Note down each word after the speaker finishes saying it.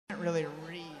Really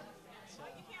read. So,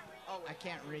 I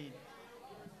can't read.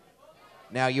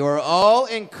 Now you are all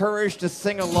encouraged to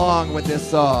sing along with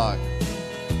this song.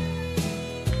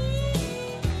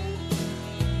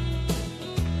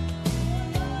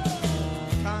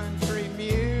 Country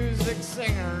music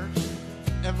singers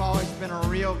have always been a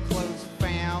real close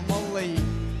family.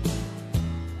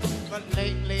 But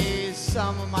lately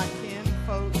some of my kin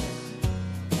folks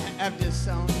have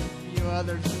disowned a few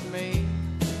others than me.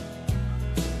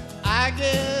 I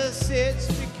guess it's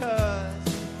because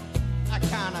I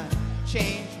kind of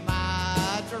changed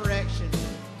my direction.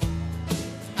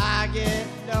 I get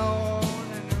known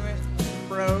and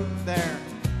broke their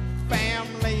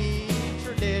family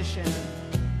tradition.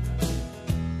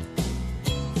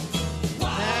 Now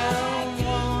I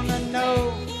want to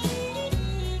know,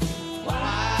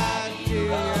 why do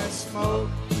you smoke?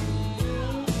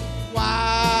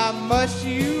 Why must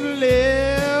you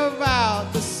live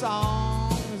out the song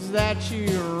that you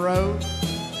wrote?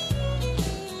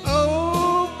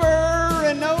 Over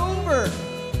and over,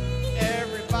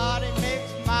 everybody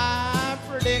makes my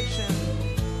prediction.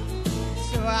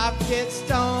 So I get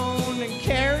stoned and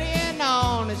carrying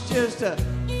on. It's just a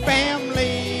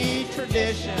family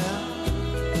tradition.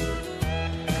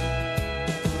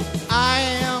 I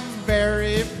am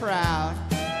very proud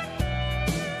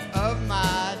of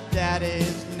my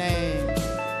daddy's name.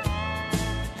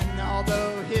 And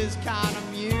although his kind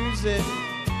of music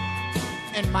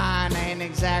and mine ain't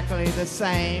exactly the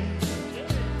same,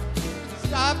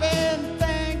 stop and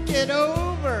think it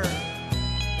over.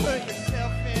 Put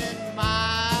yourself in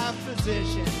my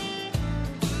position.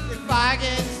 If I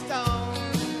get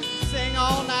stoned, sing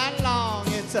all night long.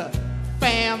 It's a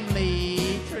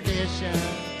family tradition.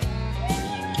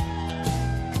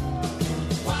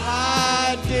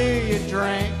 Why do you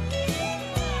drink?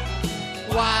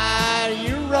 Why do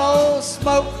you roll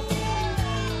smoke?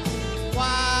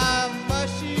 Why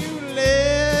must you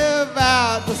live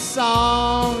out the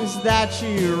songs that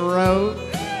you wrote?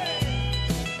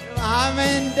 I'm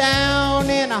in down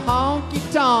in a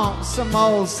honky-tonk, some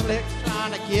old slick's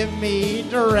trying to give me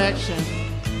direction.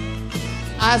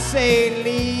 I say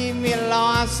leave me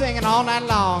alone, I'm singing all night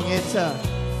long. It's a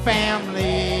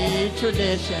family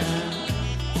tradition.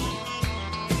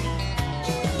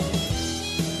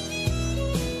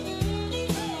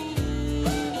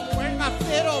 Where's my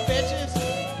fiddle, bitches?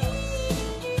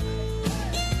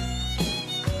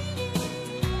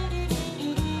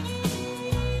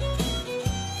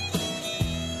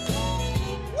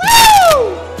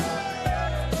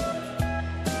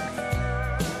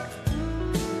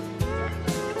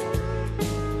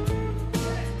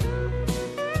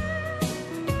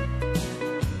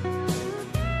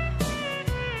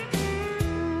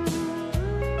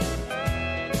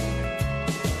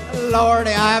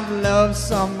 Lordy, I've loved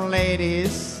some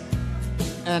ladies,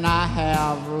 and I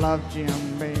have loved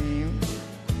Jim Beam.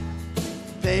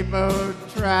 They both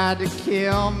tried to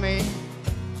kill me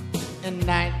in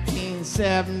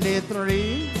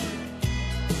 1973.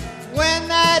 When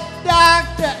that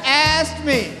doctor asked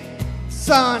me,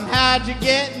 son, how'd you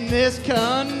get in this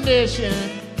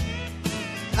condition?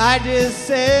 I just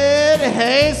said,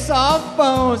 hey, soft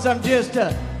bones, I'm just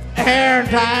a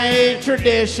airtight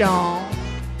tradition.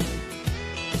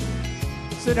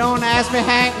 So don't ask me,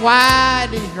 Hank, why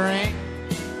do you drink?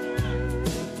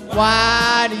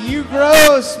 Why do you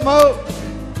grow smoke?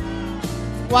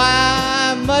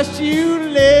 Why must you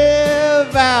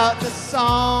live out the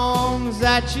songs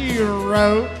that you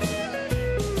wrote?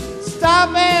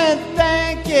 Stop and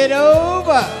think it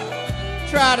over.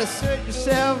 Try to suit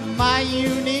yourself in my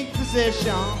unique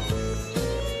position.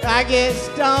 I get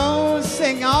stoned,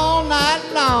 sing all night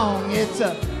long. It's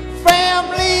a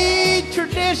family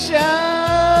tradition.